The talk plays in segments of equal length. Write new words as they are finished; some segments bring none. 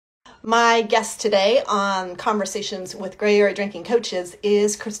My guest today on Conversations with Gray Area Drinking Coaches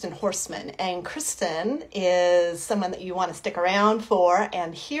is Kristin Horstman. And Kristin is someone that you want to stick around for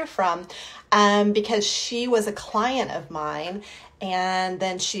and hear from because she was a client of mine. And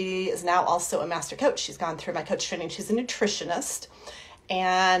then she is now also a master coach. She's gone through my coach training. She's a nutritionist.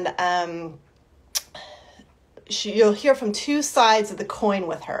 And you'll hear from two sides of the coin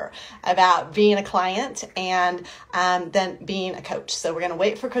with her about being a client and then being a coach. So we're going to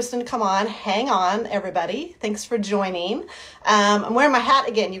wait for Kristin to come on. Hang on, everybody. Thanks for joining. I'm wearing my hat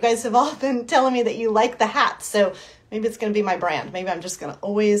again. You guys have all been telling me that you like the hat. So maybe it's going to be my brand. Maybe I'm just going to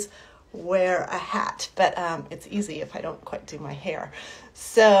always wear a hat. But it's easy if I don't quite do my hair.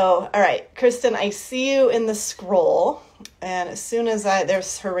 So, all right, Kristin, I see you in the scroll. And as soon as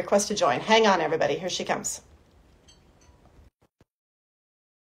there's her request to join. Hang on, everybody. Here she comes.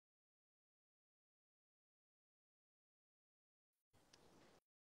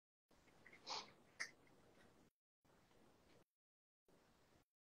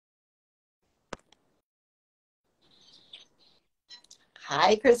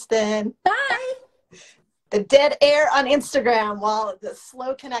 Hi, Kristin. Bye. The dead air on Instagram while the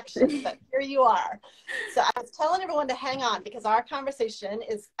slow connection, but here you are. So I was telling everyone to hang on because our conversation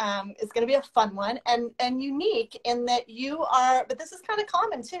is going to be a fun one and unique in that you are, but this is kind of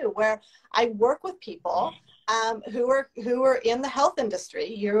common too, where I work with people who are in the health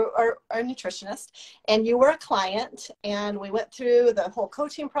industry. You are a nutritionist and you were a client, and we went through the whole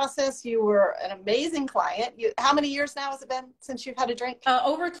coaching process. You were an amazing client. How many years now has it been since you've had a drink?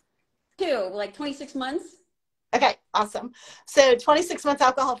 Over two, like 26 months. Okay, awesome. So 26 months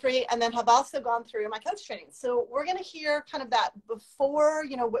alcohol free, and then have also gone through my coach training. So we're going to hear kind of that before,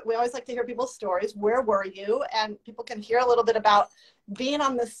 we always like to hear people's stories. Where were you? And people can hear a little bit about being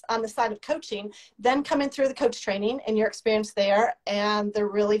on the side of coaching, then coming through the coach training and your experience there, and the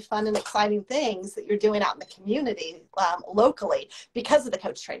really fun and exciting things that you're doing out in the community locally because of the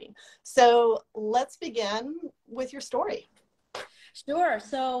coach training. So let's begin with your story. Sure.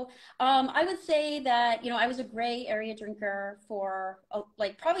 So I would say that, I was a gray area drinker for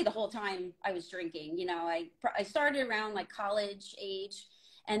like probably the whole time I was drinking. I started around like college age,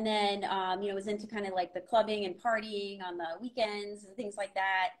 and then, was into kind of like the clubbing and partying on the weekends and things like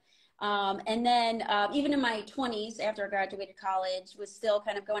that. And then even in my 20s, after I graduated college, was still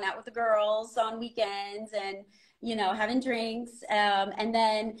kind of going out with the girls on weekends and having drinks. And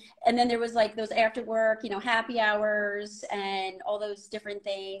then there was like those after work, happy hours and all those different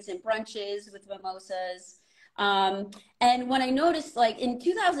things and brunches with mimosas. And when I noticed, like in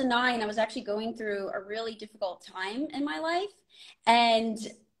 2009, I was actually going through a really difficult time in my life, and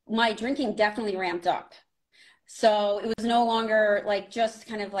my drinking definitely ramped up. So it was no longer like just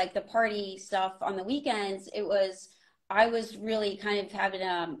kind of like the party stuff on the weekends. I was really kind of having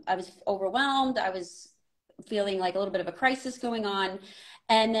I was overwhelmed. I was feeling like a little bit of a crisis going on.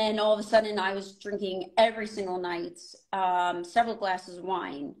 And then all of a sudden I was drinking every single night, several glasses of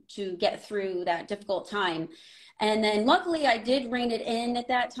wine to get through that difficult time. And then luckily I did rein it in at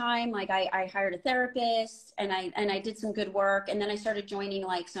that time. Like I hired a therapist and I did some good work. And then I started joining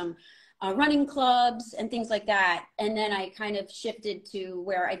like some running clubs and things like that. And then I kind of shifted to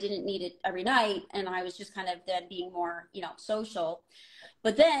where I didn't need it every night. And I was just kind of then being more, social.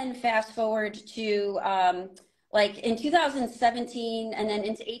 But then fast forward to like in 2017 and then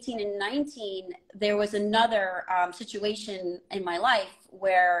into 18 and 19, there was another situation in my life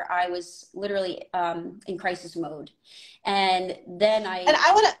where I was literally in crisis mode. And then I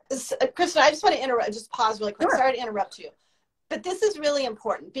want to, Kristin, I just want to interrupt, just pause really quick. Sure. Sorry to interrupt you. But this is really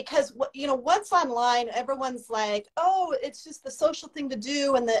important because, what's online, everyone's like, oh, it's just the social thing to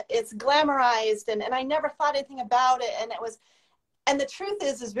do and it's glamorized and I never thought anything about it. And the truth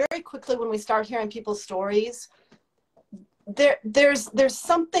is very quickly when we start hearing people's stories, there's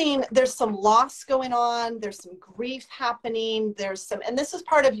some loss going on, there's some grief happening, and this is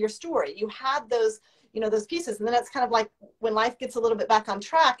part of your story. You had those, those pieces, and then it's kind of like when life gets a little bit back on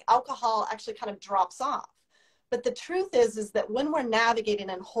track, alcohol actually kind of drops off. But the truth is that when we're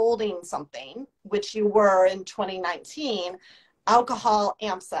navigating and holding something, which you were in 2019, alcohol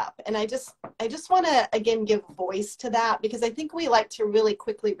amps up. And I just want to, again, give voice to that because I think we like to really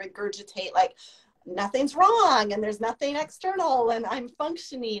quickly regurgitate like nothing's wrong and there's nothing external and I'm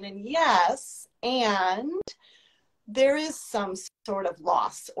functioning. And yes, and there is some sort of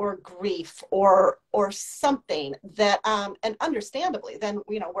loss or grief or something that and understandably then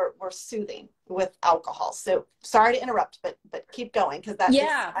we're soothing with alcohol. So sorry to interrupt, but keep going because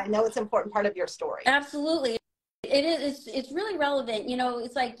I know it's an important part of your story. Absolutely. It is. It's really relevant.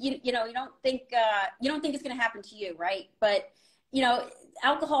 It's like you don't think it's going to happen to you, right? But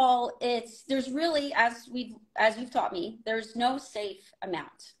alcohol, there's really, as you've taught me, there's no safe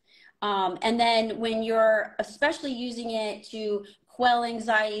amount. And then when you're especially using it to quell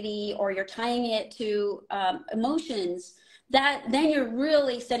anxiety, or you're tying it to emotions, then you're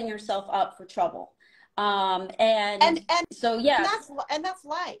really setting yourself up for trouble. And So yeah. that's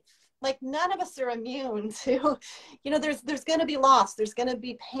life. Like, none of us are immune to, there's going to be loss, there's going to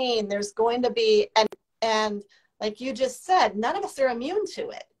be pain, there's going to be, and like you just said, none of us are immune to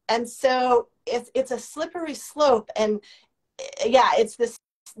it. And so it's a slippery slope. And yeah, it's this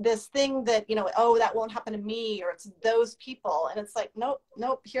thing that, oh, that won't happen to me, or it's those people. And it's like, nope,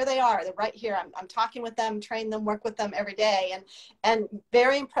 here they are. They're right here. I'm talking with them, train them, work with them every day. And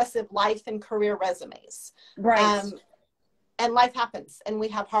very impressive life and career resumes. Right. And life happens, and we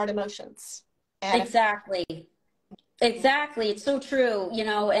have hard emotions. And exactly. It's so true,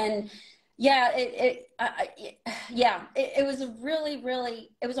 and yeah, it was a really,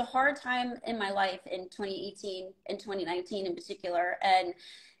 it was a hard time in my life in 2018 and 2019 in particular. And,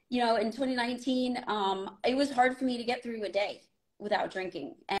 in 2019, it was hard for me to get through a day without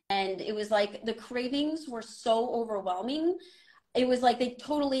drinking. And it was like the cravings were so overwhelming. It was like they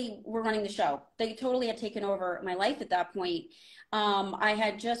totally were running the show. They totally had taken over my life at that point. I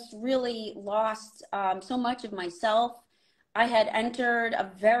had just really lost so much of myself. I had entered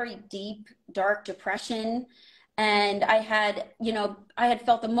a very deep, dark depression. And I had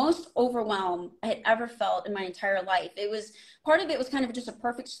felt the most overwhelmed I had ever felt in my entire life. Part of it was kind of just a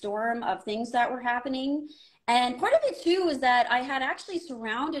perfect storm of things that were happening. And part of it too was that I had actually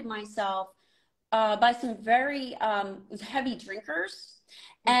surrounded myself by some very heavy drinkers.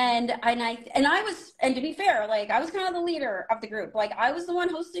 And to be fair, like, I was kind of the leader of the group. Like, I was the one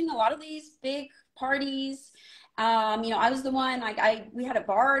hosting a lot of these big parties. I was the one, we had a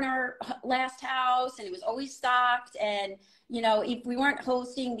bar in our last house, and it was always stocked. And, if we weren't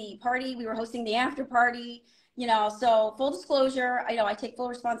hosting the party, we were hosting the after party, so full disclosure, I take full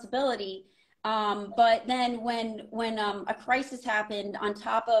responsibility. But then when a crisis happened on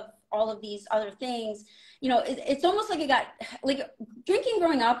top of all of these other things, it's almost like it got, like, drinking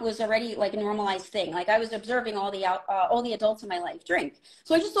growing up was already like a normalized thing. Like, I was observing all the adults in my life drink.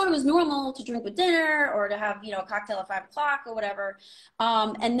 So I just thought it was normal to drink with dinner, or to have, a cocktail at 5 o'clock or whatever.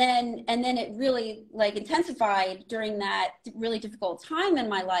 And then it really, like, intensified during that really difficult time in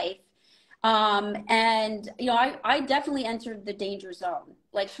my life. I definitely entered the danger zone.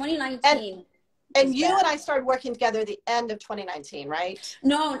 Like, 2019. And you and I started working together the end of 2019, right?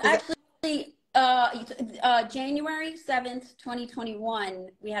 No, actually, January 7th, 2021,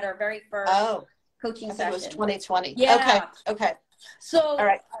 we had our very first coaching session. It was 2020. Yeah. Okay. So all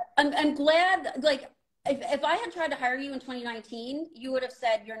right. I'm glad, like, if I had tried to hire you in 2019, you would have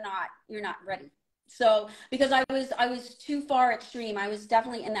said, you're not ready. So, because I was too far extreme. I was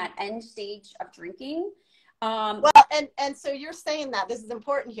definitely in that end stage of drinking. Well, and so you're saying that this is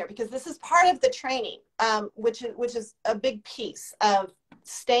important here, because this is part of the training, which is a big piece of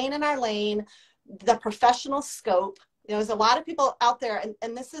staying in our lane, the professional scope. There's a lot of people out there,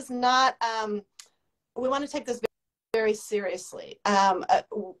 and this is not, we want to take this very seriously,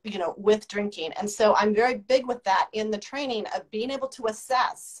 with drinking. And so I'm very big with that in the training of being able to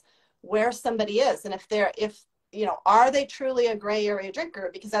assess where somebody is, and are they truly a gray area drinker?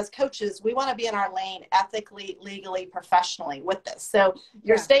 Because as coaches, we want to be in our lane ethically, legally, professionally with this. So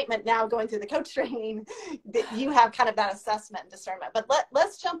your statement now, going through the coach training, that you have kind of that assessment and discernment. But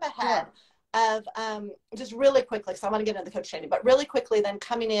let's jump ahead of just really quickly, so I want to get into the coach training, but really quickly then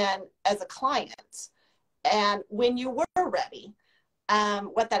coming in as a client, and when you were ready,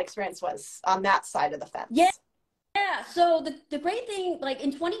 what that experience was on that side of the fence. Yeah, so the great thing, like,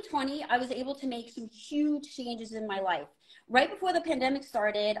 in 2020, I was able to make some huge changes in my life. Right before the pandemic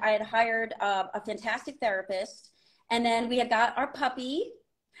started, I had hired a fantastic therapist, and then we had got our puppy,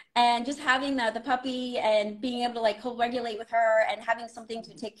 and just having the puppy and being able to, like, co-regulate with her and having something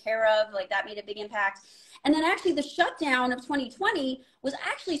to take care of, like, that made a big impact. And then actually the shutdown of 2020 was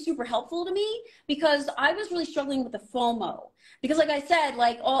actually super helpful to me, because I was really struggling with the FOMO. Because, like I said,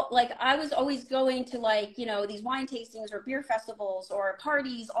 I was always going to, like, these wine tastings or beer festivals or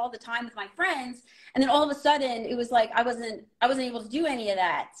parties all the time with my friends. And then all of a sudden it was like, I wasn't able to do any of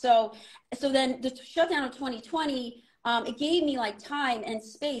that. So then the shutdown of 2020, it gave me, like, time and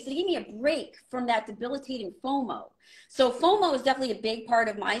space. It gave me a break from that debilitating FOMO. So FOMO is definitely a big part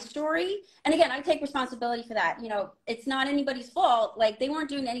of my story. And again, I take responsibility for that. It's not anybody's fault. Like, they weren't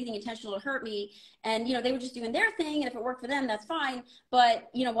doing anything intentional to hurt me. And, they were just doing their thing. And if it worked for them, that's fine. But,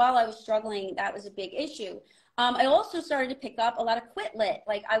 while I was struggling, that was a big issue. I also started to pick up a lot of quit lit.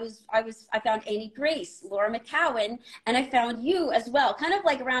 Like I found Amy Grace, Laura McCowan, and I found you as well. Kind of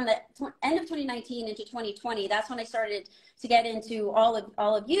like around the end of 2019 into 2020. That's when I started to get into all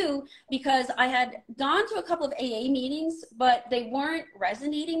of you, because I had gone to a couple of AA meetings, but they weren't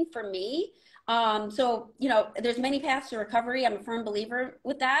resonating for me. So, you know, there's many paths to recovery. I'm a firm believer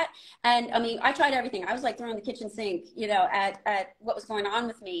with that. And I mean, I tried everything. I was like throwing the kitchen sink, you know, at what was going on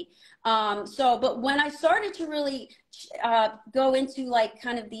with me. But when I started to really go into like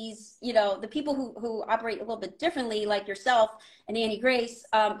kind of these, you know, the people who operate a little bit differently, like yourself and Annie Grace,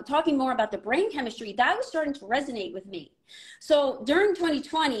 talking more about the brain chemistry, that was starting to resonate with me. So during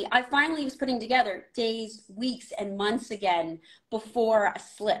 2020, I finally was putting together days, weeks, and months again before a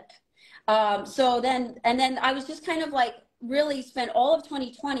slip. And then I was just kind of like really spent all of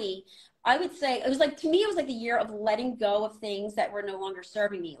 2020. I would say it was like, to me, it was like the year of letting go of things that were no longer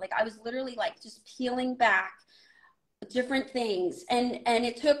serving me. Like I was literally like just peeling back different things. And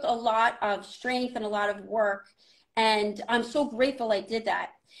it took a lot of strength and a lot of work. And I'm so grateful I did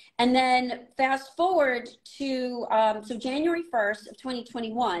that. And then fast forward to, so January 1st of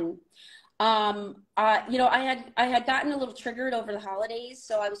 2021, you know, I had gotten a little triggered over the holidays.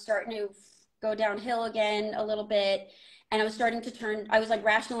 So I was starting to go downhill again a little bit. And I was starting to I was like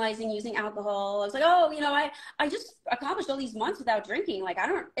rationalizing using alcohol. I was like, oh, you know, I just accomplished all these months without drinking. Like,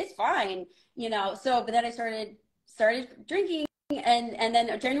 it's fine, you know? So, but then I started drinking, and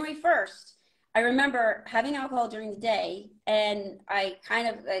then January 1st, I remember having alcohol during the day, and I kind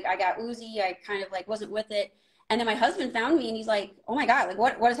of like, I got woozy. I kind of like wasn't with it. And then my husband found me and he's like, oh my God, like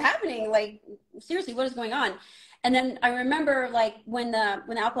what is happening? Like, seriously, what is going on? And then I remember like when the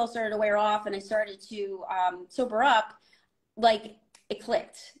alcohol started to wear off and I started to sober up, like it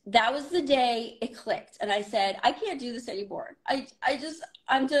clicked. That was the day it clicked. And I said, I can't do this anymore.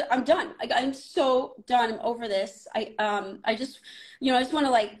 I'm done. I'm so done. I'm over this. I just, you know, I just want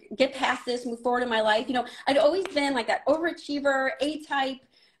to like get past this, move forward in my life. You know, I'd always been like that overachiever, A-type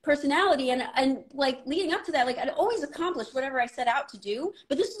personality, and like leading up to that, like I'd always accomplished whatever I set out to do,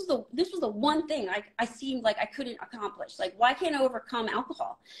 but this was the one thing I seemed like I couldn't accomplish. Like, why can't I overcome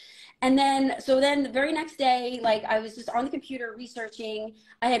alcohol? And then the very next day, like I was just on the computer researching.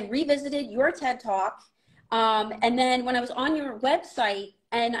 I had revisited your TED Talk, and then when I was on your website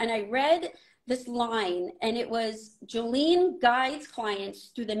and I read this line, and it was, Jolene guides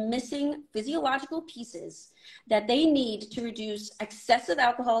clients through the missing physiological pieces that they need to reduce excessive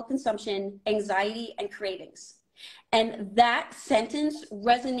alcohol consumption, anxiety, and cravings. And that sentence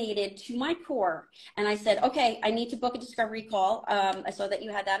resonated to my core. And I said, okay, I need to book a discovery call. I saw that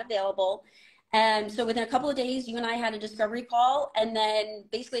you had that available. And so within a couple of days, you and I had a discovery call. And then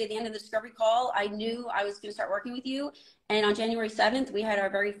basically at the end of the discovery call, I knew I was going to start working with you. And on January 7th, we had our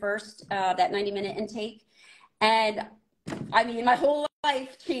very first, that 90-minute intake. And I mean, my whole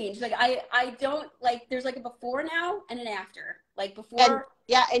life changed. Like I don't, like, there's like a before now and an after. Like before.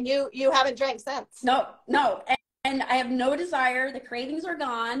 And you haven't drank since. No. And I have no desire. The cravings are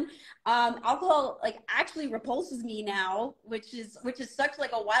gone. Alcohol like actually repulses me now, which is such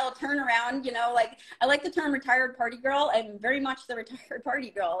like a wild turnaround. You know, like I like the term retired party girl. I'm very much the retired party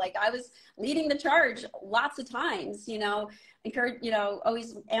girl. Like I was leading the charge lots of times. You know, encouraged. You know,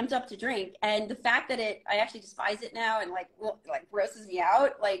 always amped up to drink. And the fact that I actually despise it now and like grosses me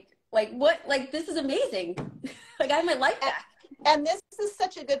out. Like what? Like this is amazing. Like I have my life back. And this is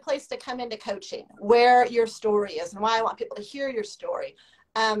such a good place to come into coaching, where your story is, and why I want people to hear your story,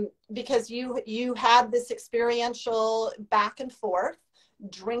 because you had this experiential back and forth,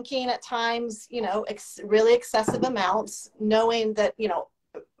 drinking at times, you know, really excessive amounts, knowing that, you know,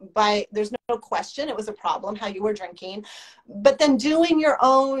 there's no question it was a problem how you were drinking, but then doing your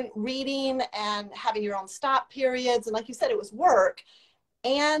own reading and having your own stop periods, and like you said, it was work.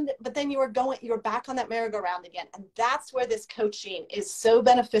 But then you were back on that merry-go-round again. And that's where this coaching is so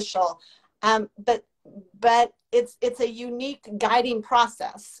beneficial. But it's a unique guiding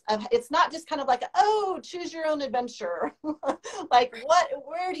process. It's not just kind of like, oh, choose your own adventure. Like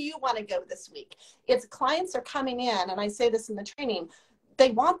where do you want to go this week? It's clients are coming in, and I say this in the training, they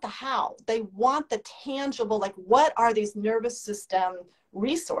want the how. They want the tangible, like what are these nervous system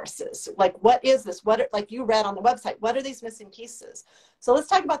resources? Like what is this? Like you read on the website, what are these missing pieces? So let's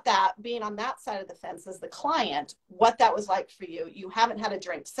talk about that, being on that side of the fence as the client, what that was like for you. You haven't had a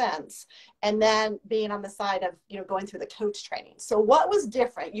drink since, and then being on the side of, you know, going through the coach training. So what was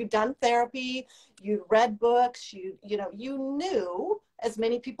different? You'd done therapy, you read books, you knew, as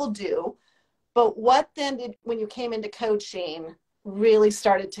many people do, but what then did, when you came into coaching, really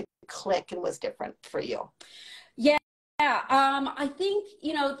started to click and was different for you? Yeah. I think,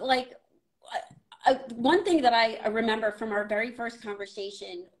 you know, like one thing that I remember from our very first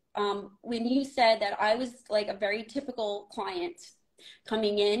conversation, when you said that I was like a very typical client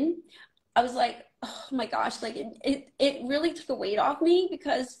coming in, I was like, oh my gosh, like it really took a weight off me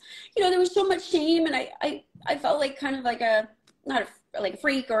because, you know, there was so much shame, and I felt like kind of like a, not a, like a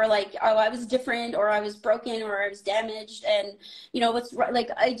freak, or like, oh, I was different, or I was broken, or I was damaged, and you know what's like,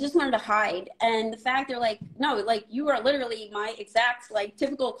 I just wanted to hide. And the fact they're like, no, like you are literally my exact like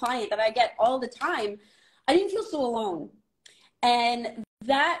typical client that I get all the time, I didn't feel so alone. And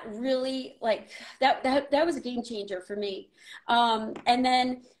that really, like, that was a game changer for me. And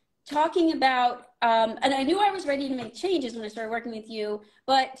then talking about, and I knew I was ready to make changes when I started working with you,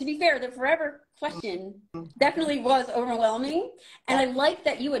 but to be fair, the forever question definitely was overwhelming. And I like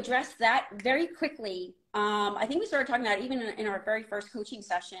that you addressed that very quickly. I think we started talking about it even in our very first coaching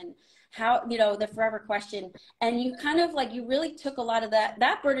session, how, you know, the forever question. And you kind of like, you really took a lot of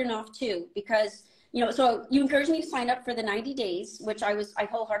that burden off too, because, you know, so you encouraged me to sign up for the 90 days, which I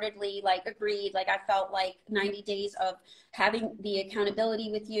wholeheartedly like agreed. Like I felt like 90 days of having the accountability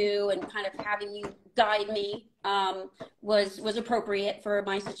with you and kind of having you guide me was appropriate for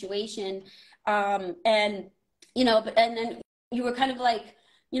my situation. And, you know, and then you were kind of like,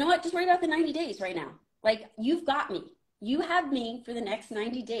 you know what, just write out the 90 days right now. Like, you've got me. You have me for the next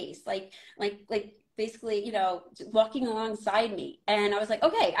 90 days. Like basically, you know, walking alongside me. And I was like,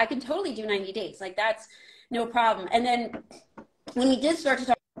 okay, I can totally do 90 days. Like, that's no problem. And then when we did start to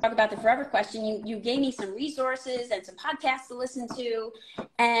talk about the forever question, you gave me some resources and some podcasts to listen to.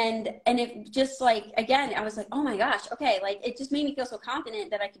 And it just like, again, I was like, oh my gosh, okay. Like, it just made me feel so confident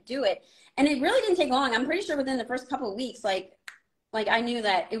that I could do it. And it really didn't take long. I'm pretty sure within the first couple of weeks, like I knew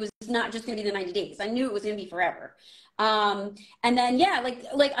that it was not just going to be the 90 days. I knew it was going to be forever. And then, yeah,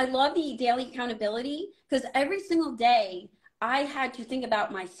 like I love the daily accountability, because every single day I had to think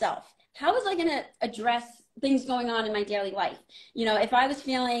about myself. How was I going to address things going on in my daily life? You know, if I was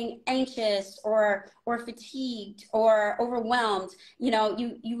feeling anxious or fatigued or overwhelmed, you know,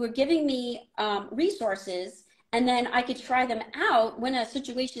 you were giving me resources, and then I could try them out when a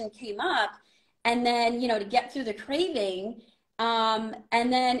situation came up, and then, you know, to get through the craving.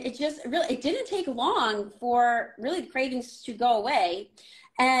 And then it just really, it didn't take long for really the cravings to go away.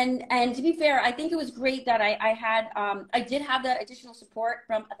 And to be fair, I think it was great that I did have that additional support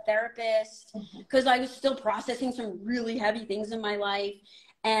from a therapist, because I was still processing some really heavy things in my life.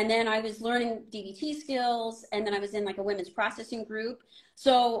 And then I was learning DBT skills, and then I was in like a women's processing group.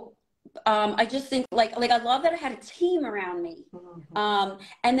 So I just think like I love that I had a team around me.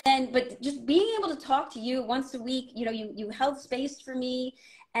 And then, but just being able to talk to you once a week, you know, you held space for me,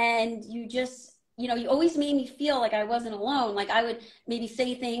 and you just, you know, you always made me feel like I wasn't alone. Like, I would maybe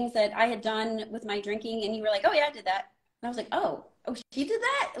say things that I had done with my drinking, and you were like, oh yeah, I did that. And I was like, oh, she did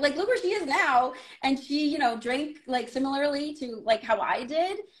that? Like, look where she is now. And she, you know, drank like similarly to like how I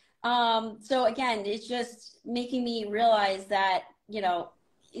did. So again, it's just making me realize that, you know,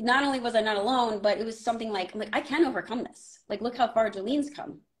 not only was I not alone, but it was something like, I can overcome this. Like, look how far Jolene's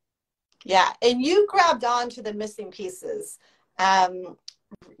come. Yeah. And you grabbed on to the missing pieces.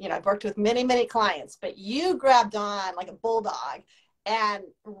 You know, I've worked with many, many clients, but you grabbed on like a bulldog and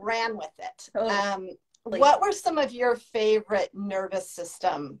ran with it. What were some of your favorite nervous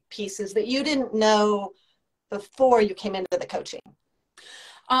system pieces that you didn't know before you came into the coaching?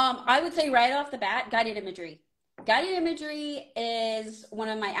 I would say right off the bat, guided imagery. Guided imagery is one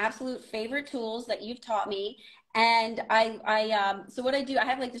of my absolute favorite tools that you've taught me. And so what I do, I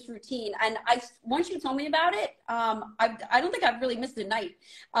have like this routine, and once you told me about it, I don't think I've really missed a night.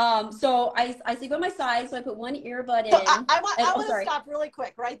 So I sleep on my side, so I put one earbud in. So I want to stop really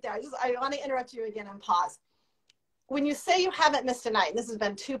quick right there. I want to interrupt you again and pause. When you say you haven't missed a night, and this has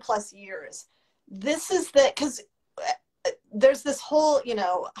been 2+ years, this is because there's this whole, you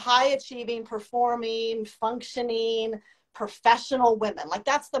know, high achieving, performing, functioning, professional women. Like,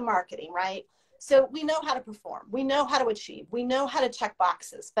 that's the marketing, right? So we know how to perform. We know how to achieve. We know how to check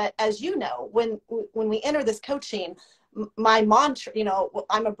boxes. But as you know, when we enter this coaching, my mantra, you know,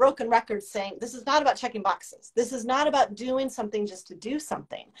 I'm a broken record saying, this is not about checking boxes. This is not about doing something just to do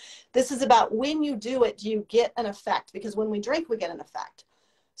something. This is about, when you do it, do you get an effect? Because when we drink, we get an effect.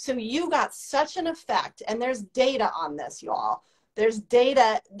 So you got such an effect, and there's data on this, y'all. There's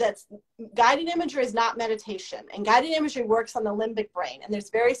data that's, guided imagery is not meditation, and guided imagery works on the limbic brain. And there's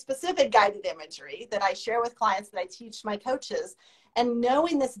very specific guided imagery that I share with clients, that I teach my coaches. And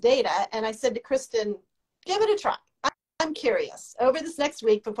knowing this data, and I said to Kristin, give it a try. I'm curious over this next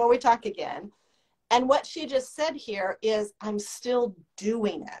week before we talk again. And what she just said here is, I'm still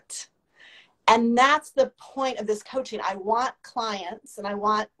doing it. And that's the point of this coaching. I want clients, and I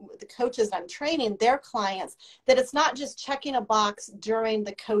want the coaches I'm training, their clients, that it's not just checking a box during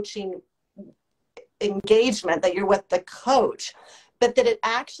the coaching engagement that you're with the coach, but that it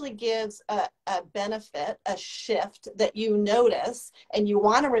actually gives a benefit, a shift that you notice and you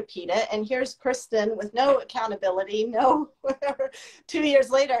want to repeat it. And here's Kristin with no accountability, no whatever, 2 years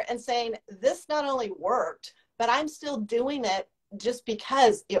later, and saying, this not only worked, but I'm still doing it just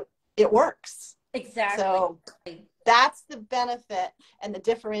because it works. Exactly. So that's the benefit and the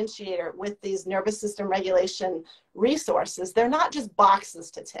differentiator with these nervous system regulation resources. They're not just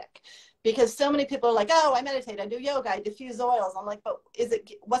boxes to tick, because so many people are like, oh, I meditate, I do yoga, I diffuse oils. I'm like, but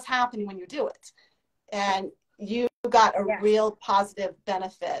what's happening when you do it? And you got a real positive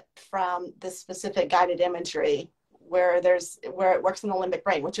benefit from this specific guided imagery where it works in the limbic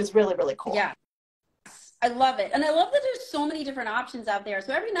brain, which is really, really cool. Yeah. I love it. And I love that there's so many different options out there.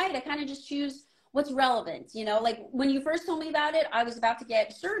 So every night I kind of just choose what's relevant. You know, like when you first told me about it, I was about to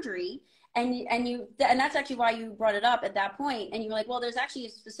get surgery, and that's actually why you brought it up at that point. And you were like, well, there's actually a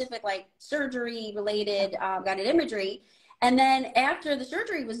specific like surgery related guided imagery. And then after the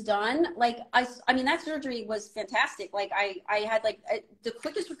surgery was done, like, I mean, that surgery was fantastic. Like I had like the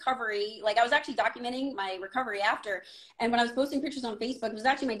quickest recovery. Like I was actually documenting my recovery after. And when I was posting pictures on Facebook, it was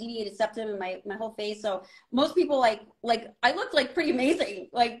actually my deviated septum and my whole face. So most people like I looked like pretty amazing.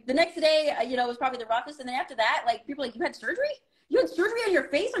 Like the next day, you know, it was probably the roughest. And then after that, like people were like, you had surgery? You had surgery on your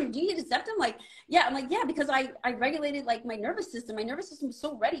face, on your deviated septum? Like, yeah. I'm like, yeah, because I regulated like my nervous system. My nervous system was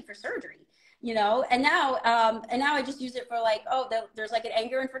so ready for surgery. You know, and now I just use it for like, oh, there's like an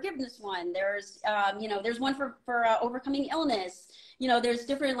anger and forgiveness one. There's, you know, there's one for overcoming illness. You know, there's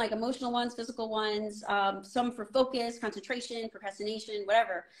different like emotional ones, physical ones, some for focus, concentration, procrastination,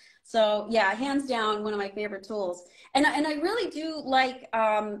 whatever. So yeah, hands down, one of my favorite tools. And I really do like,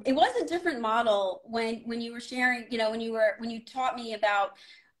 it was a different model when you were sharing, you know, when you taught me about,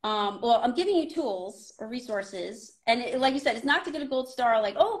 well, I'm giving you tools or resources. And like you said, it's not to get a gold star,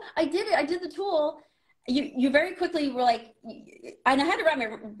 like, oh, I did it. I did the tool. You very quickly were like, and I had to wrap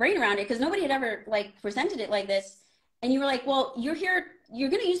my brain around it because nobody had ever like presented it like this. And you were like, well, you're here, you're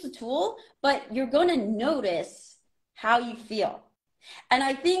going to use the tool, but you're going to notice how you feel. And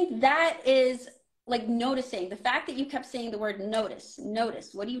I think that is like noticing. The fact that you kept saying the word notice,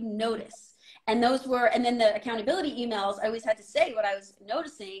 what do you notice? And those were, and then the accountability emails, I always had to say what I was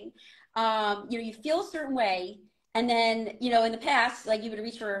noticing. You know, you feel a certain way. And then, you know, in the past, like you would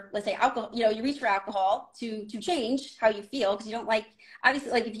reach for, let's say alcohol, you know, you reach for alcohol to change how you feel. Cause you don't like,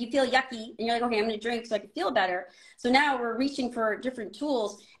 obviously, like if you feel yucky and you're like, okay, I'm going to drink so I can feel better. So now we're reaching for different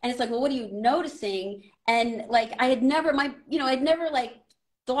tools, and it's like, well, what are you noticing? And like, I'd never like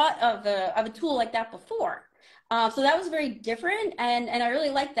thought of a tool like that before. So that was very different, and I really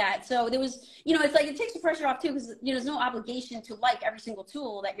liked that. So there was, you know, it's like it takes the pressure off too, because you know there's no obligation to like every single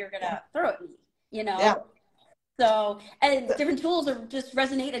tool that you're gonna throw at me, you know. Yeah. So, and different tools are just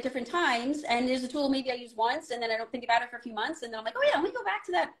resonate at different times. And there's a tool maybe I use once, and then I don't think about it for a few months, and then I'm like, oh yeah, let me go back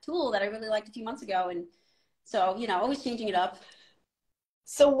to that tool that I really liked a few months ago. And so, you know, always changing it up.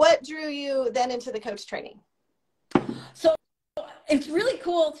 So what drew you then into the coach training? So it's really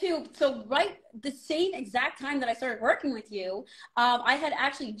cool too. So right the same exact time that I started working with you, I had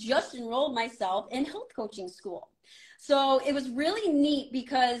actually just enrolled myself in health coaching school. So it was really neat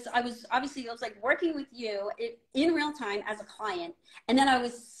because I was like working with you in real time as a client. And then I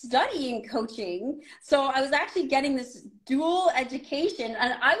was studying coaching. So I was actually getting this dual education,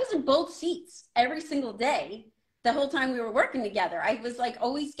 and I was in both seats every single day. The whole time we were working together, I was like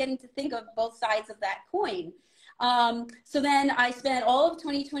always getting to think of both sides of that coin. So then I spent all of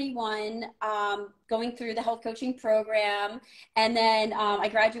 2021 going through the health coaching program, and then I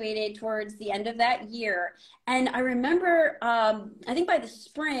graduated towards the end of that year. And I remember, I think by the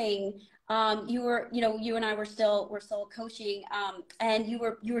spring, you and I were still coaching, and you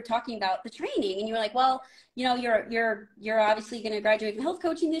were talking about the training, and you were like, well, you know, you're obviously going to graduate from health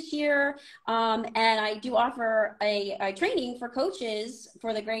coaching this year, and I do offer a training for coaches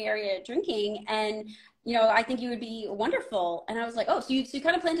for the gray area drinking, and you know, I think you would be wonderful. And I was like, oh, so you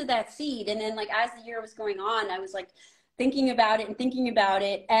kind of planted that seed. And then like, as the year was going on, I was like thinking about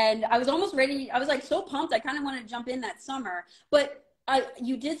it. And I was almost ready. I was like so pumped. I kind of wanted to jump in that summer. But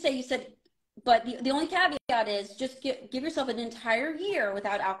you said, but the only caveat is just give yourself an entire year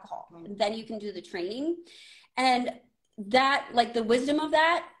without alcohol. And then you can do the training. And that, like the wisdom of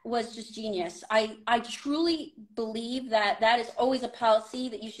that was just genius. I truly believe that is always a policy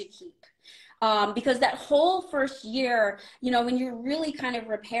that you should keep. Because that whole first year, you know, when you're really kind of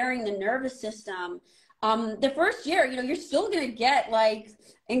repairing the nervous system, The first year, you're still going to get like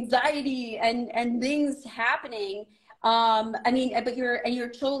anxiety and things happening. I mean, but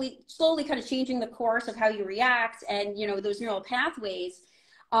you're slowly kind of changing the course of how you react and, those neural pathways.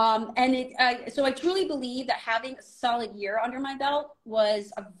 So I truly believe that having a solid year under my belt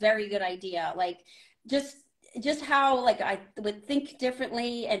was a very good idea. Like just how like I would think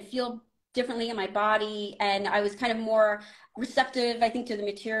differently and feel differently in my body. And I was kind of more receptive, I think, to the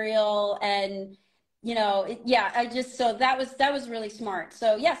material. And so that was really smart.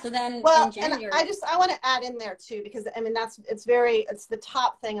 So yeah, so then Well, in and January. I want to add in there too, because I mean, it's the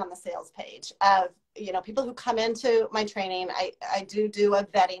top thing on the sales page of, people who come into my training. I do a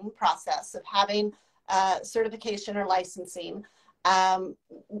vetting process of having certification or licensing,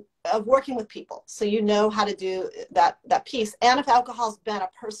 of working with people. So how to do that piece. And if alcohol's been a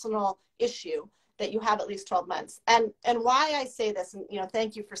personal issue, that you have at least 12 months. And why I say this, and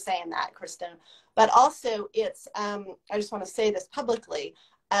thank you for saying that, Kristin, but also it's, I just want to say this publicly,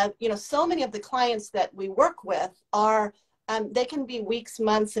 so many of the clients that we work with are, they can be weeks,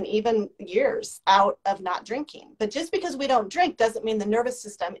 months, and even years out of not drinking. But just because we don't drink doesn't mean the nervous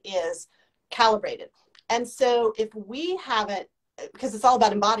system is calibrated. And so if we haven't, because it's all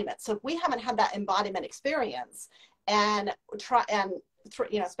about embodiment. So if we haven't had that embodiment experience and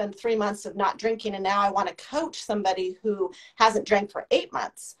spend 3 months of not drinking, and now I want to coach somebody who hasn't drank for 8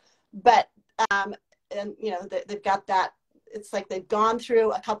 months, but they've got that, it's like they've gone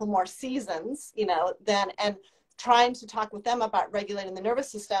through a couple more seasons, and trying to talk with them about regulating the nervous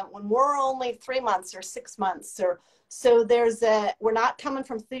system when we're only 3 months or 6 months, so we're not coming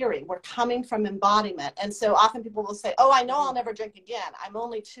from theory, we're coming from embodiment. And so often people will say, oh, I know I'll never drink again. I'm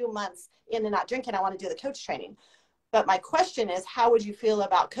only 2 months into not drinking. I want to do the coach training. But my question is, how would you feel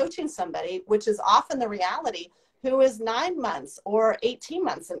about coaching somebody, which is often the reality, who is 9 months or 18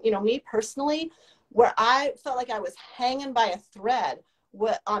 months? And, me personally, where I felt like I was hanging by a thread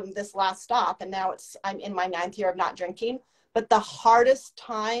on this last stop, and now I'm in my 9th year of not drinking. But the hardest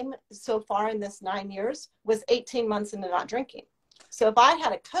time so far in this 9 years was 18 months into not drinking. So if I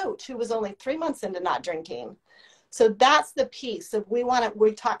had a coach who was only 3 months into not drinking, so that's the piece of we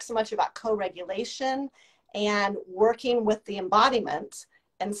talk so much about co-regulation and working with the embodiment.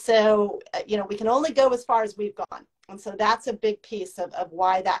 And so, we can only go as far as we've gone. And so that's a big piece of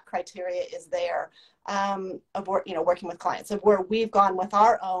why that criteria is there, of working with clients, of where we've gone with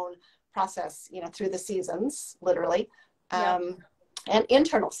our own process, through the seasons, literally, and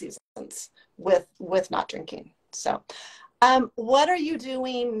internal seasons with not drinking. So, what are you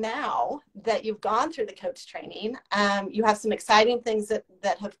doing now that you've gone through the coach training? You have some exciting things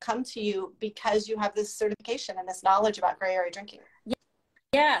that have come to you because you have this certification and this knowledge about gray area drinking.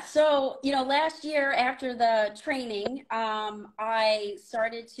 Yeah. So, last year after the training, I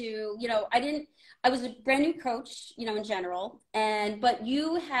started to, I was a brand new coach, in general. But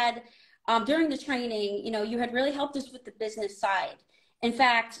you had, during the training, you had really helped us with the business side. In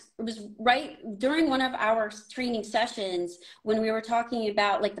fact, it was right during one of our training sessions when we were talking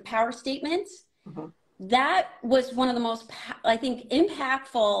about like the power statements. Mm-hmm. That was one of the most, I think,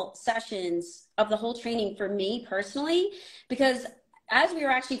 impactful sessions of the whole training for me personally, because as we were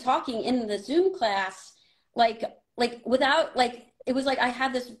actually talking in the Zoom class, like without, like, it was like I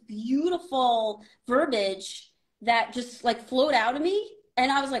had this beautiful verbiage that just like flowed out of me. And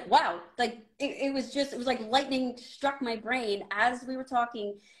I was like, wow, like it was like lightning struck my brain as we were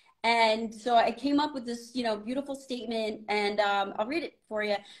talking. And so I came up with this, beautiful statement, and I'll read it for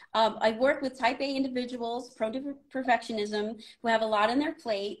you. I work with type A individuals, prone to perfectionism, who have a lot on their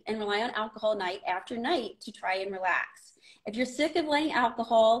plate and rely on alcohol night after night to try and relax. If you're sick of letting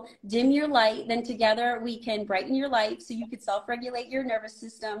alcohol dim your light, then together we can brighten your life so you could self-regulate your nervous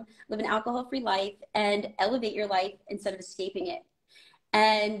system, live an alcohol-free life, and elevate your life instead of escaping it.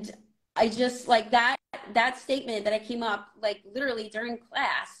 And I just like that statement that I came up like literally during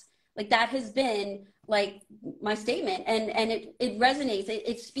class, like that has been like my statement, and it resonates.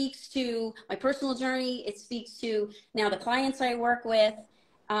 It speaks to my personal journey. It speaks to now the clients I work with.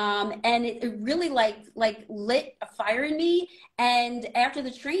 And it really like lit a fire in me. And after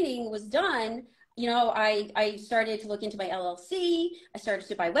the training was done, I started to look into my LLC. I started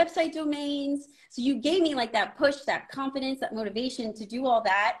to buy website domains. So you gave me like that push, that confidence, that motivation to do all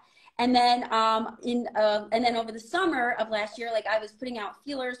that. And then, and then over the summer of last year, like I was putting out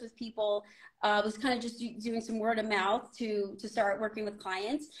feelers with people, was kind of just doing some word of mouth to start working with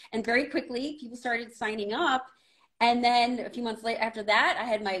clients. And very quickly, people started signing up. And then a few months later after that, I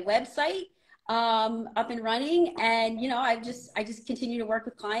had my website. up and running. And, you know, I just continue to work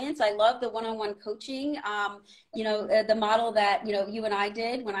with clients. I love the one-on-one coaching, you know, the model that, you know, you and I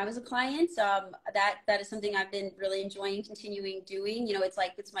did when I was a client. That is something I've been really enjoying continuing doing. You know, it's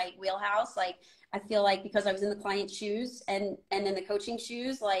like, it's my wheelhouse. Like, I feel like because I was in the client's shoes and in the coaching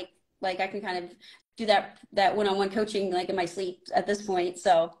shoes, like I can kind of do that one-on-one coaching like in my sleep at this point.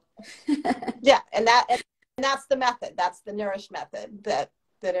 So yeah, and that's the method. That's the Nourish method that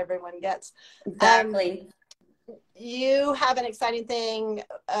everyone gets. Exactly. You have an exciting thing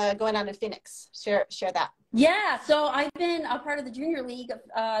going on in Phoenix. Share that. Yeah, so I've been a part of the Junior League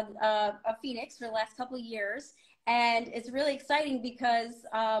of Phoenix for the last couple of years. And it's really exciting because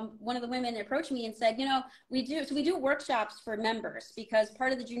one of the women approached me and said, you know, we do workshops for members, because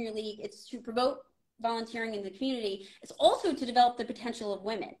part of the Junior League, it's to promote volunteering in the community. It's also to develop the potential of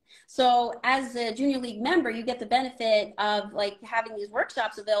women. So as a Junior League member, you get the benefit of like having these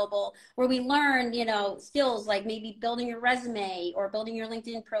workshops available where we learn, you know, skills like maybe building your resume or building your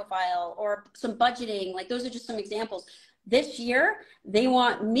LinkedIn profile or some budgeting. Like those are just some examples. This year, they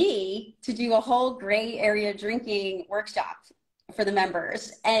want me to do a whole gray area drinking workshop for the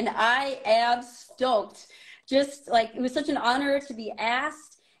members. And I am stoked. Just like, it was such an honor to be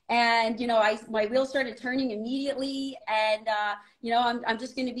asked. And, you know, my wheels started turning immediately. And, you know, I'm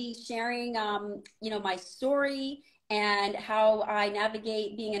just going to be sharing, you know, my story and how I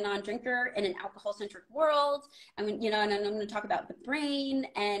navigate being a non-drinker in an alcohol-centric world. I mean, you know, and I'm going to talk about the brain,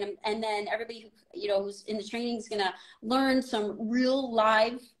 and then everybody who, you know, who's in the training is going to learn some real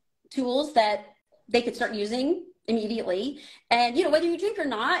live tools that they could start using immediately. And, you know, whether you drink or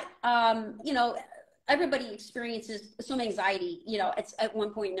not, you know, everybody experiences some anxiety, you know, at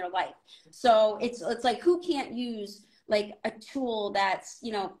one point in their life. So it's like, who can't use like a tool that's,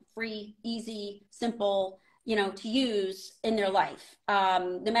 you know, free, easy, simple, you know, to use in their life,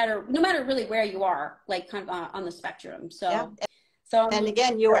 no matter really where you are, like kind of on the spectrum. So, yeah. And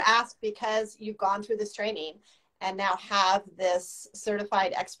again, you were asked because you've gone through this training and now have this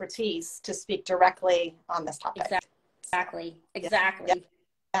certified expertise to speak directly on this topic. Exactly.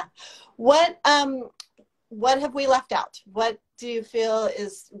 Yeah. What have we left out? What do you feel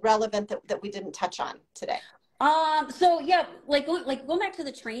is relevant that we didn't touch on today? So yeah, like going back to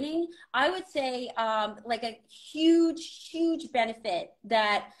the training, I would say like a huge benefit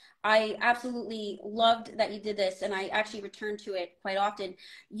that I absolutely loved that you did this, and I actually return to it quite often.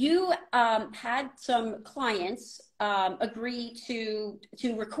 You had some clients agree to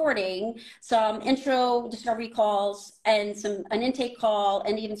recording some intro discovery calls and an intake call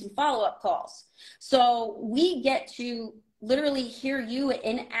and even some follow-up calls. So we get to literally hear you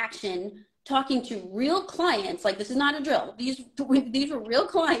in action talking to real clients. Like, this is not a drill. These were real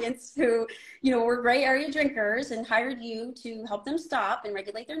clients who, you know, were gray area drinkers and hired you to help them stop and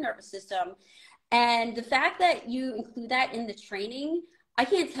regulate their nervous system. And the fact that you include that in the training, I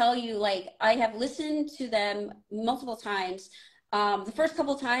can't tell you, like, I have listened to them multiple times. The first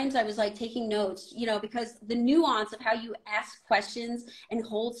couple of times I was like taking notes, you know, because the nuance of how you ask questions and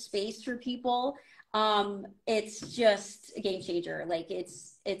hold space for people, it's just a game changer. Like,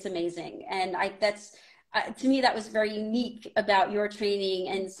 it's amazing. And to me, that was very unique about your training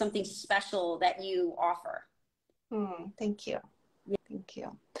and something special that you offer. Thank you. Thank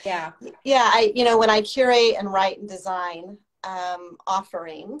you. Yeah. Yeah. You know, when I curate and write and design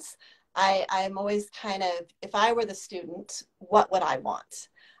offerings, I'm always kind of, if I were the student, what would I want?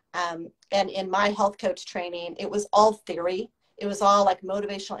 And in my health coach training, it was all theory. It was all like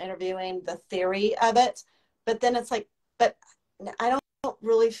motivational interviewing, the theory of it. But then it's like, but I don't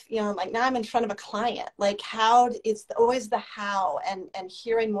really, you know, like now I'm in front of a client, like it's always the how and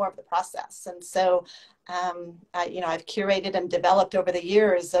hearing more of the process. And so, you know, I've curated and developed over the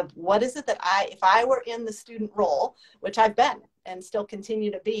years of what is it that if I were in the student role, which I've been and still continue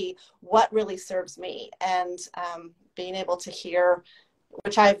to be, what really serves me, and being able to hear,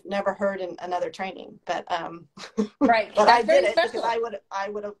 which I've never heard in another training, but right. but I did it because I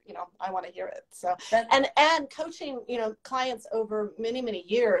would have, you know, I want to hear it. So and coaching, you know, clients over many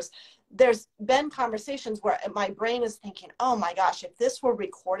years, there's been conversations where my brain is thinking, oh my gosh, if this were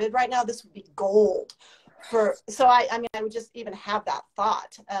recorded right now, this would be gold. So I mean, I would just even have that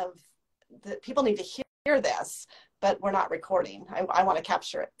thought of that people need to hear this, but we're not recording. I want to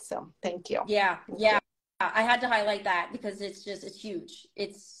capture it. So thank you. Yeah. I had to highlight that because it's huge.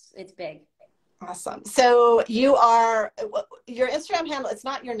 It's big. Awesome. So your Instagram handle, it's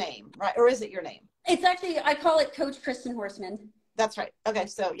not your name, right? Or is it your name? It's actually, I call it Coach Kristin Horstman. That's right. Okay.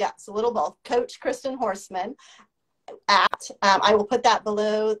 So yeah, it's a little both. Coach Kristin Horstman. at. I will put that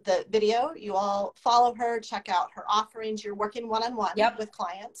below the video. You all follow her, check out her offerings. You're working one-on-one with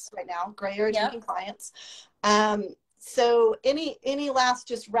clients right now, gray area drinking clients. So any last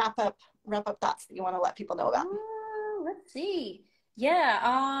just wrap up thoughts that you want to let people know about? Let's see.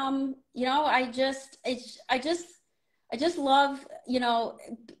 Yeah. You know, I just love, you know,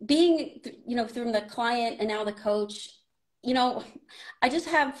 being, you know, through the client and now the coach, you know, I just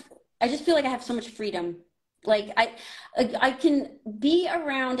feel like I have so much freedom. Like I can be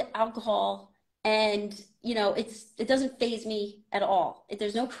around alcohol and, you know, it doesn't faze me at all.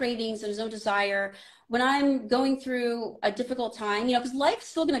 There's no cravings, there's no desire. When I'm going through a difficult time, you know, because life's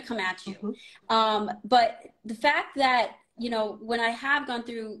still going to come at you. But the fact that, you know, when I have gone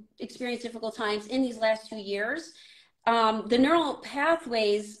through, experienced difficult times in these last 2 years, the neural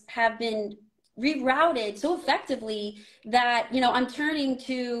pathways have been rerouted so effectively that, you know, I'm turning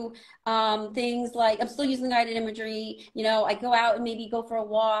to things like, I'm still using guided imagery. You know, I go out and maybe go for a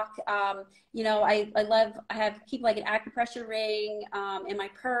walk. You know, I keep like an acupressure ring in my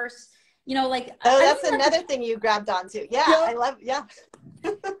purse. You know, like, oh, that's another thing you grabbed onto. Yeah, I love. Yeah.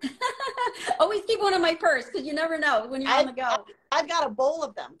 Always keep one in my purse because you never know when you're on the go. I've got a bowl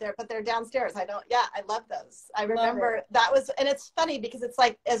of them there, but they're downstairs. I love those. I remember that was, and it's funny because it's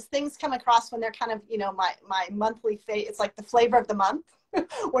like, as things come across when they're kind of, you know, my monthly it's like the flavor of the month.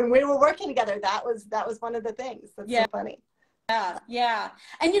 When we were working together, that was one of the things. That's so funny. Yeah.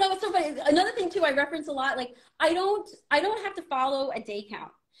 And you know, it's so funny. Another thing too, I reference a lot, like I don't have to follow a day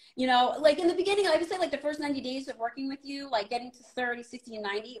count. You know, like in the beginning, I would say like the first 90 days of working with you, like getting to 30, 60, and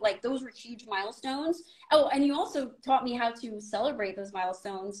 90, like those were huge milestones. Oh, and you also taught me how to celebrate those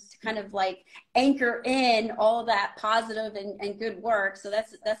milestones to kind of like anchor in all that positive and good work. So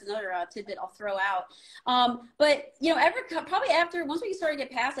that's another tidbit I'll throw out. But, you know, probably after, once we started to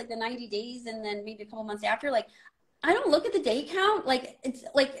get past like the 90 days and then maybe a couple months after, like, I don't look at the day count. Like, it's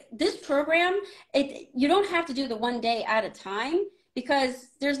like this program, you don't have to do the one day at a time, because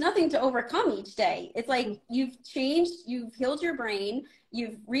there's nothing to overcome each day. It's like you've changed, you've healed your brain,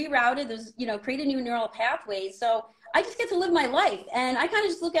 you've rerouted those, you know, created new neural pathways. So I just get to live my life. And I kind of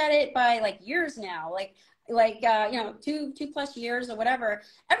just look at it by like years now, like you know, two plus years or whatever.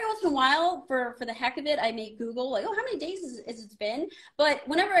 Every once in a while, for the heck of it, I may Google like, oh, how many days has it been? But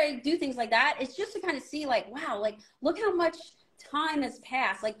whenever I do things like that, it's just to kind of see like, wow, like look how much time has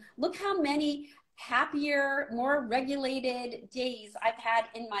passed. Like look how many happier, more regulated days I've had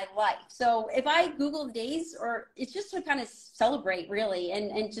in my life. So if I Google days, or it's just to kind of celebrate really,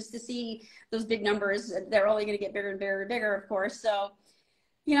 and just to see those big numbers, they're only going to get bigger and bigger and bigger, of course. So,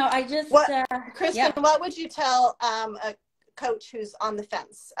 you know, I just, Kristin, what would you tell a coach who's on the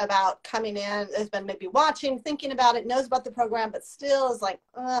fence about coming in, has been maybe watching, thinking about it, knows about the program, but still is like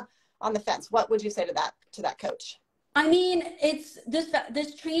on the fence? What would you say to that coach? I mean, it's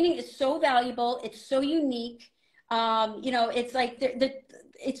this training is so valuable. It's so unique. You know, it's like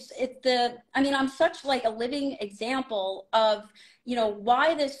I mean, I'm such like a living example of, you know,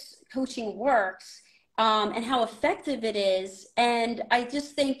 why this coaching works, and how effective it is. And I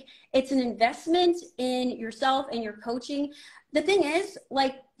just think it's an investment in yourself and your coaching. The thing is,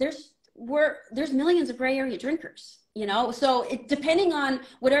 like, there's millions of gray area drinkers. You know, so depending on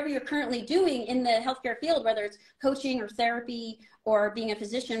whatever you're currently doing in the healthcare field, whether it's coaching or therapy or being a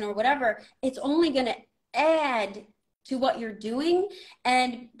physician or whatever, it's only going to add to what you're doing.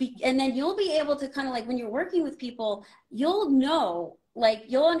 And then you'll be able to kind of like, when you're working with people, you'll know, like,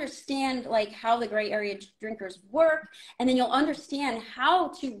 you'll understand like how the gray area drinkers work. And then you'll understand how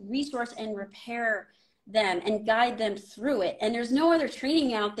to resource and repair them and guide them through it. And there's no other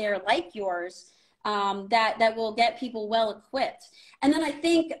training out there like yours that will get people well equipped. And then I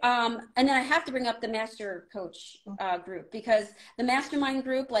think, and then I have to bring up the master coach group, because the mastermind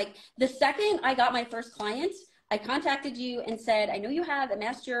group, like the second I got my first client, I contacted you and said, I know you have a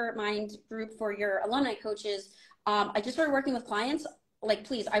mastermind group for your alumni coaches. I just started working with clients. Like,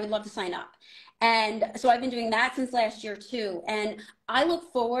 please, I would love to sign up. And so I've been doing that since last year too. And I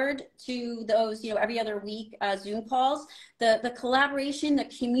look forward to those, you know, every other week Zoom calls, the collaboration, the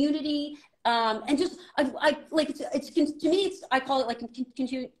community, and just I like it's to me, I call it like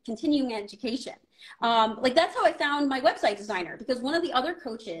continuing education. Like that's how I found my website designer, because one of the other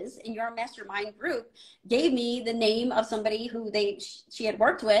coaches in your mastermind group gave me the name of somebody who she had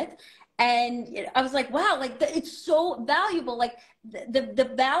worked with. And I was like, wow, like it's so valuable. Like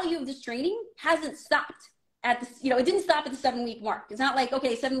the value of this training hasn't stopped at this, you know, it didn't stop at the 7-week mark. It's not like,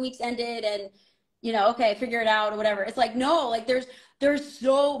 okay, 7 weeks ended and, you know, okay, figure it out or whatever. It's like, no, like there's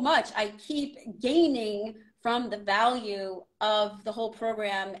so much I keep gaining from the value of the whole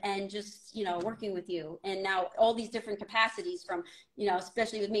program and just, you know, working with you. And now all these different capacities from, you know,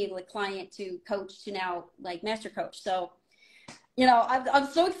 especially with me, like client to coach to now like master coach. So, you know,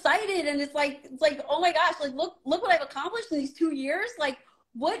 I'm so excited, and it's like, oh my gosh, like look what I've accomplished in these 2 years. Like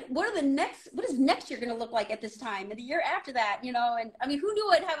what is next year going to look like at this time and the year after that, you know? And I mean, who knew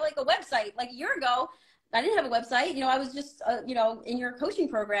I'd have like a website like a year ago? I didn't have a website, you know, I was just, you know, in your coaching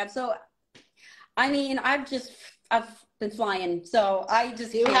program. So, I mean, I've been flying. So I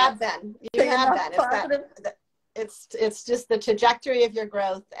just, you have been, it's just the trajectory of your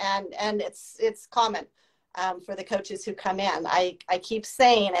growth, and it's common. For the coaches who come in, I keep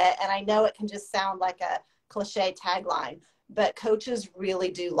saying it, and I know it can just sound like a cliche tagline, but coaches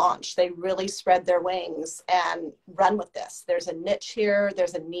really do launch. They really spread their wings and run with this. There's a niche here,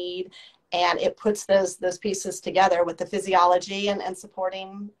 there's a need, and it puts those pieces together with the physiology and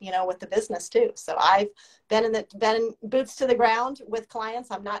supporting, you know, with the business too. So I've been boots to the ground with clients.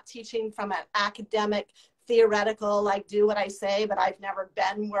 I'm not teaching from an academic theoretical, like do what I say, but I've never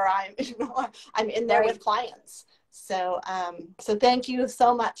been where I'm, you know, I'm in there with clients. So, so thank you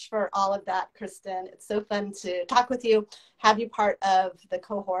so much for all of that, Kristin. It's so fun to talk with you, have you part of the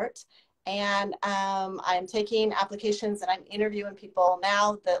cohort. And I'm taking applications and I'm interviewing people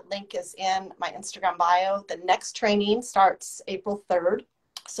now. The link is in my Instagram bio. The next training starts April 3rd.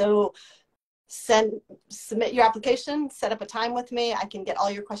 So submit your application, set up a time with me. I can get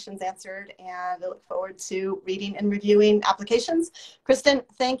all your questions answered, and I look forward to reading and reviewing applications. Kristin,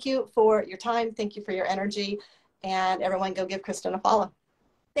 thank you for your time. Thank you for your energy, and everyone go give Kristin a follow.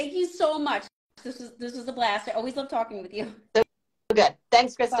 Thank you so much. This is a blast. I always love talking with you. So good.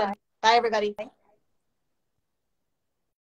 Thanks, Kristin. Bye, everybody. Bye.